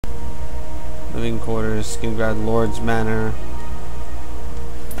Living quarters, Skingrad Lord's Manor.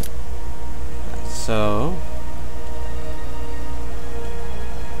 So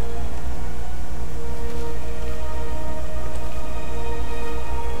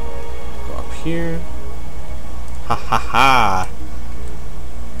go up here. Ha ha ha!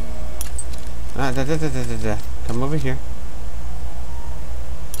 Come over here.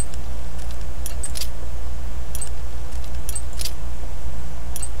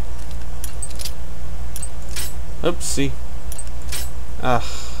 Oopsie. Ugh.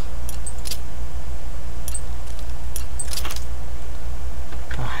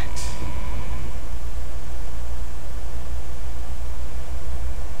 Alright.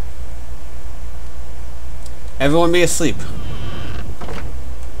 Everyone be asleep.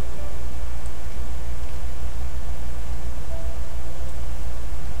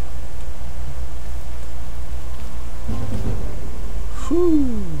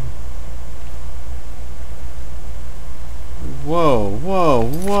 Whew. Whoa, whoa,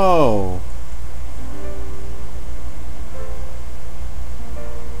 whoa.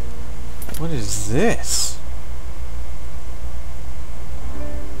 What is this?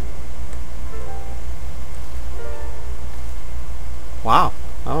 Wow,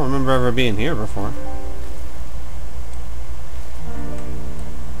 I don't remember ever being here before.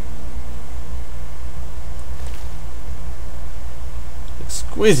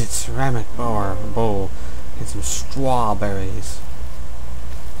 Exquisite ceramic bowl. And some strawberries.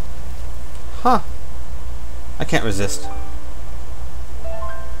 Huh. I can't resist.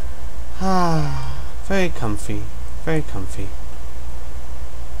 Ah, very comfy. Very comfy.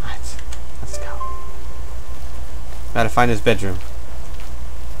 Right, let's go. Gotta find his bedroom.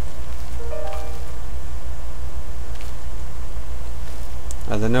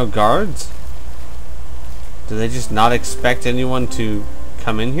 Are there no guards? Do they just not expect anyone to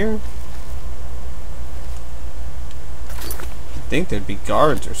come in here? I think there'd be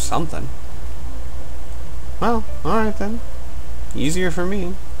guards or something. Well, alright then. Easier for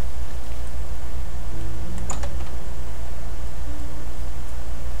me.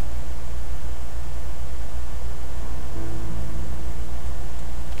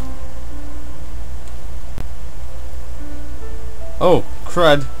 Oh,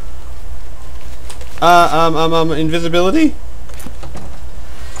 crud. Invisibility?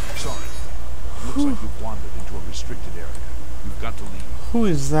 Sorry. Looks like you've wandered into a restricted area. You've got to leave. Who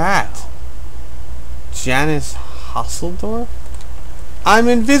is that? Janice Hasseldorf? I'm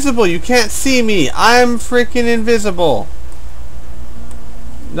invisible! You can't see me! I'm freaking invisible!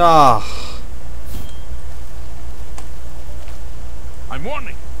 Ah. I'm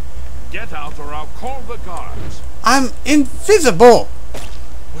warning. Get out or I'll call the guards. I'm invisible!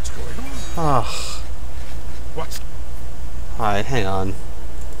 What's going on? Ah. What's... Alright, hang on.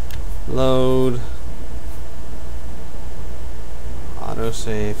 Load.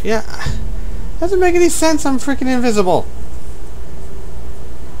 Autosave. Yeah. Doesn't make any sense. I'm freaking invisible.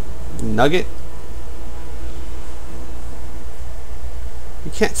 Nugget.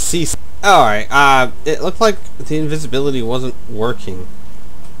 You can't see. Alright, it looked like the invisibility wasn't working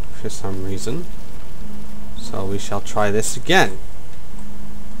for some reason. So we shall try this again.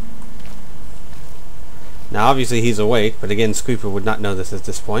 Now obviously he's awake, but again Squeeper would not know this at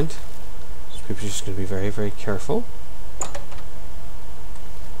this point. Squeeper's just going to be very, very careful.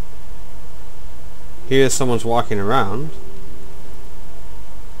 Here someone's walking around.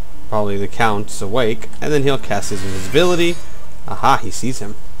 Probably the Count's awake, and then he'll cast his invisibility. Aha, he sees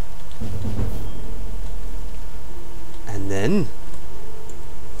him. And then...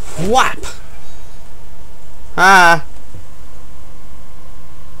 whap! Ah!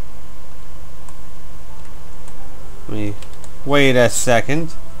 Let me... wait a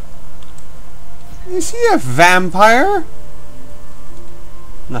second. Is he a vampire?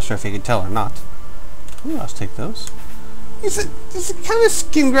 I'm not sure if you can tell or not. Ooh, I'll take those. Is it kind of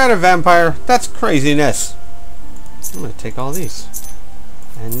Skingrad a vampire? That's craziness. I'm gonna take all these.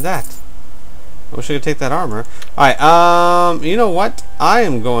 And that. I wish I could take that armor. Alright, you know what? I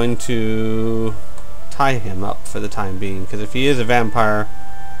am going to tie him up for the time being, because if he is a vampire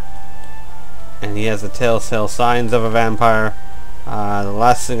and he has the telltale signs of a vampire, the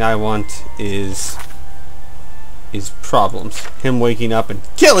last thing I want is problems. Him waking up and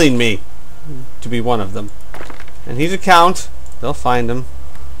killing me to be one of them. And he's a Count. They'll find him.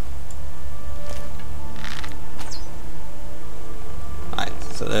 Alright,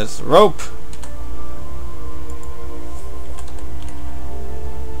 so there's the rope.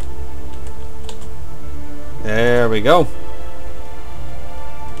 There we go.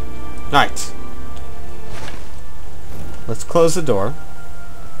 Alright. Let's close the door.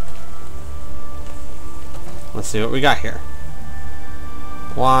 Let's see what we got here.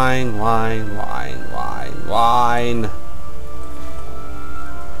 Wine, wine, wine, wine, wine.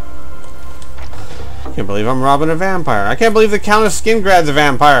 I can't believe I'm robbing a vampire. I can't believe the Countess Skingrad's a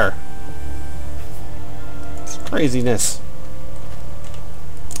vampire. It's craziness.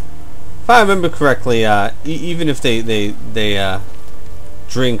 If I remember correctly, even if they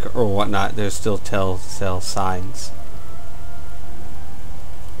drink or whatnot, there's still telltale signs.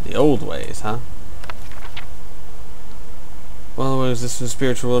 The old ways, huh? Well, was this was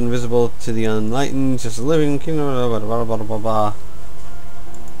spiritual and invisible to the unenlightened, just a living kingdom, blah blah blah blah blah blah.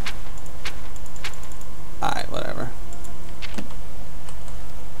 Alright, whatever.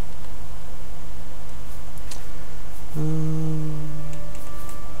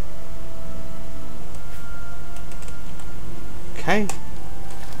 Okay.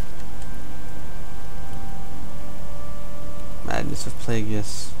 Madness of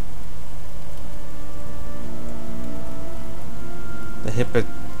Plagueis. The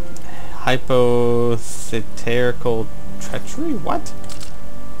hypothetical treachery? What?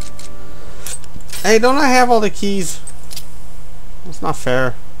 Hey, don't I have all the keys? That's not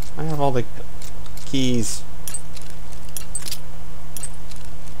fair. I have all the keys.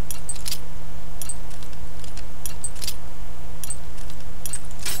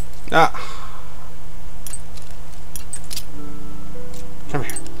 Ah. Come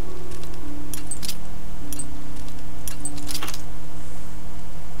here.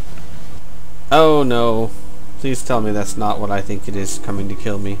 Oh no. Please tell me that's not what I think it is coming to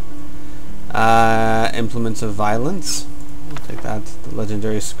kill me. Implements of violence. I'll take that. The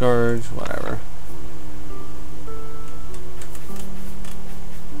legendary scourge, whatever.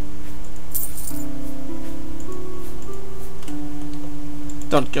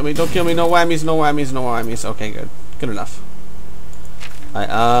 Don't kill me, don't kill me, no whammies, no whammies, no whammies. Okay, good. Good enough. Alright,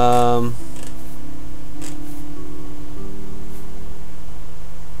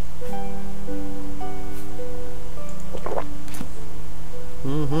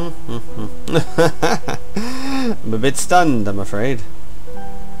 I'm a bit stunned, I'm afraid.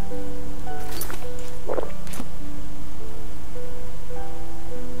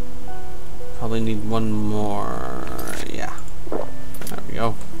 Probably need one more. Yeah. There we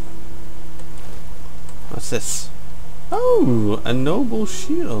go. What's this? Oh, a noble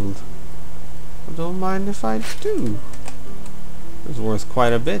shield. I don't mind if I do. It's worth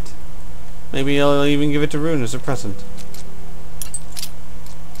quite a bit. Maybe I'll even give it to Rune as a present.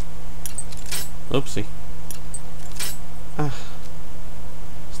 Oopsie.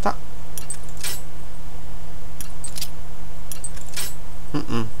 Stop.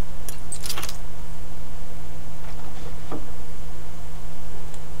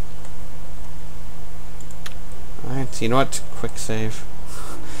 Alright, so you know what? Quick save.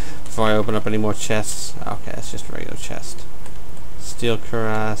 Before I open up any more chests. Okay, it's just a regular chest. Steel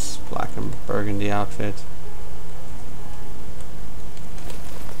cuirass, black and burgundy outfit.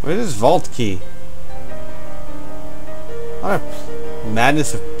 Where's this vault key? What a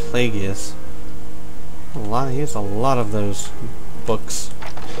Madness of Plagueis. He has a lot of those books.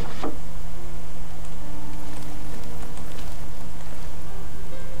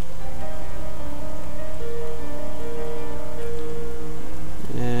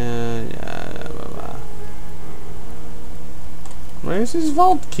 Where's his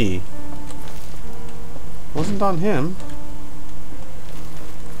vault key? Wasn't on him.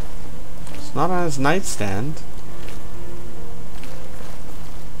 It's not on his nightstand.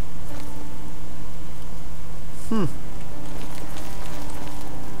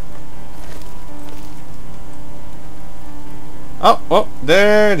 Oh,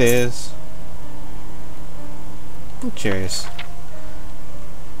 there it is. I'm curious.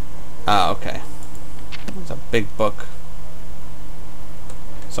 Ah, okay. It's a big book.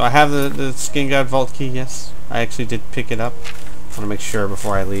 So I have the Skin Guard vault key, yes. I actually did pick it up. I want to make sure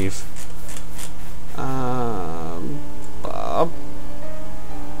before I leave. Where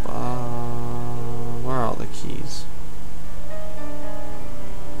are all the keys?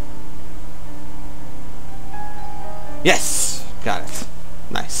 Yes! Got it.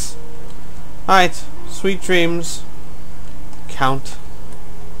 Nice. Alright. Sweet dreams. Count.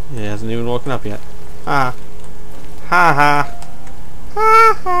 He hasn't even woken up yet. Ah. Ha ha.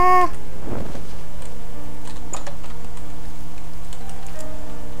 Ha ha.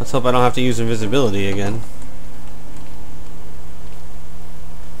 Let's hope I don't have to use invisibility again.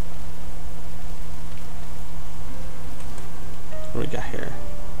 What do we got here?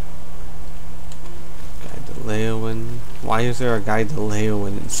 Guide to Leowin. Why is there a guide to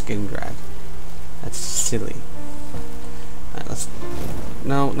Leowin in Skingrad? That's silly. Alright, let's...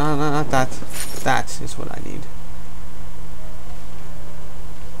 No, not that. That is what I need.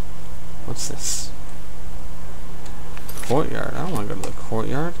 What's this? Courtyard. I don't want to go to the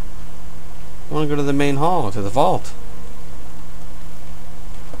courtyard. I want to go to the main hall, to the vault.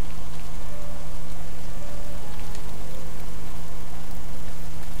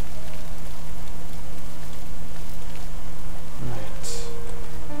 Right.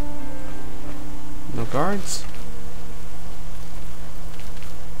 No guards?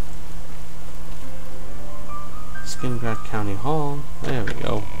 Skingrad County Hall. There we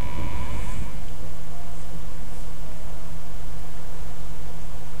go.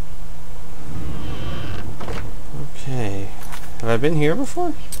 Okay. Have I been here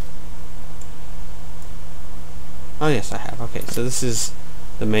before? Oh yes, I have. Okay, so this is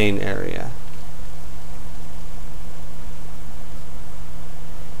the main area.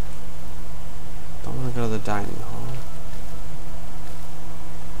 Don't want to go to the dining hall.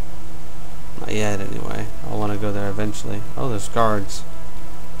 Not yet, anyway. I'll want to go there eventually. Oh, there's guards.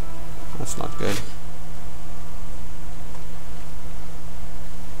 That's not good.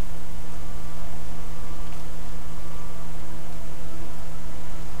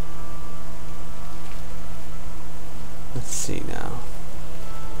 Let's see now.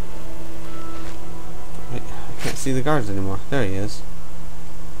 Wait, I can't see the guards anymore. There he is.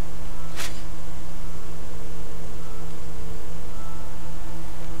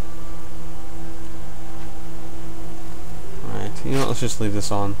 You know what, let's just leave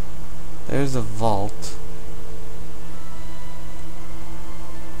this on. There's a vault.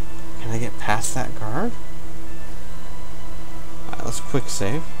 Can I get past that guard? Alright, let's quick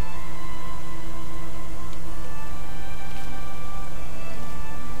save.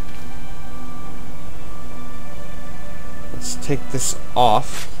 Let's take this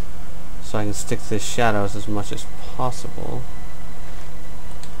off so I can stick to the shadows as much as possible.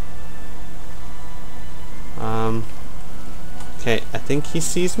 Okay, I think he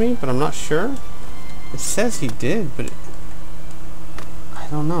sees me, but I'm not sure. It says he did, but I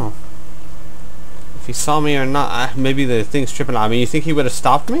don't know. If he saw me or not, maybe the thing's tripping out. I mean, you think he would have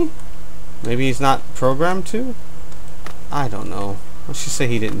stopped me? Maybe he's not programmed to? I don't know. Let's just say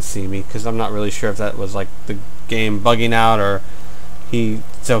he didn't see me, because I'm not really sure if that was like the game bugging out, or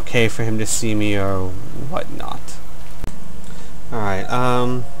it's okay for him to see me, or whatnot. Alright,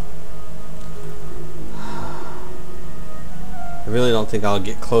 I really don't think I'll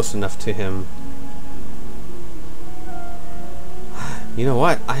get close enough to him. You know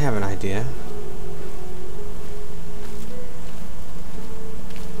what? I have an idea.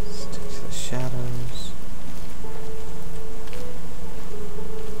 Stick to the shadows.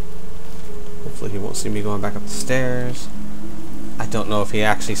 Hopefully he won't see me going back up the stairs. I don't know if he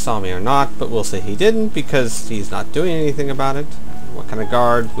actually saw me or not, but we'll say he didn't because he's not doing anything about it. What kind of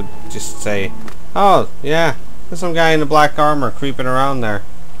guard would just say, oh, yeah, there's some guy in a black armor creeping around there.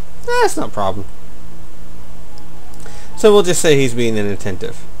 That's no problem. So we'll just say he's being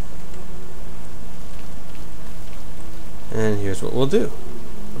inattentive. And here's what we'll do.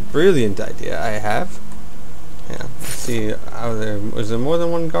 A brilliant idea I have. Yeah, let's see, is there more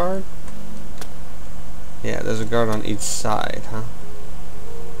than one guard? Yeah, there's a guard on each side, huh?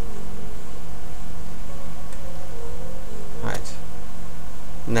 Right.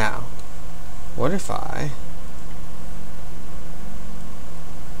 Now, what if I...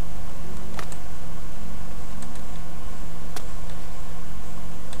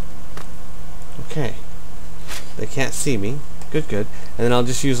 Okay. They can't see me. Good, good. And then I'll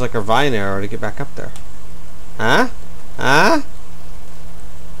just use like a vine arrow to get back up there. Huh? Huh?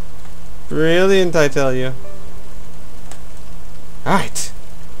 Brilliant, I tell you. Alright.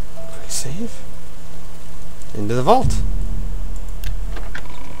 Quick save. Into the vault.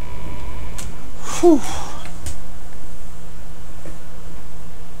 Whew.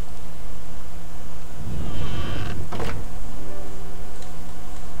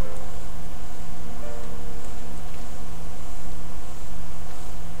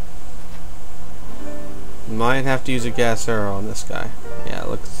 Might have to use a gas arrow on this guy. Yeah, it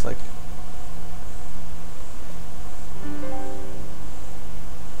looks like...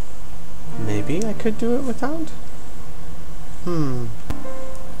 Maybe I could do it without?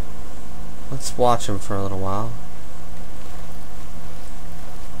 Let's watch him for a little while.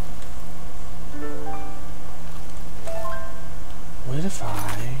 What if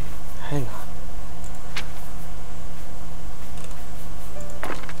I... Hang on.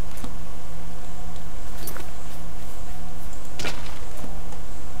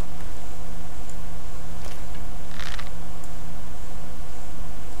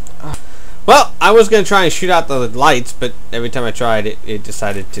 Well, I was going to try and shoot out the lights, but every time I tried, it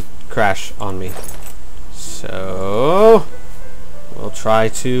decided to crash on me. So, we'll try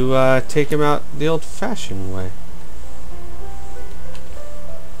to take him out the old-fashioned way.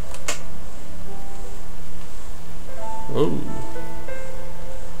 Whoa.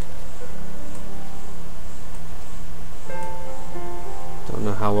 Don't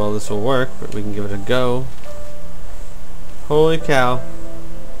know how well this will work, but we can give it a go. Holy cow.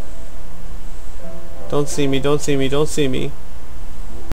 Don't see me, don't see me, don't see me.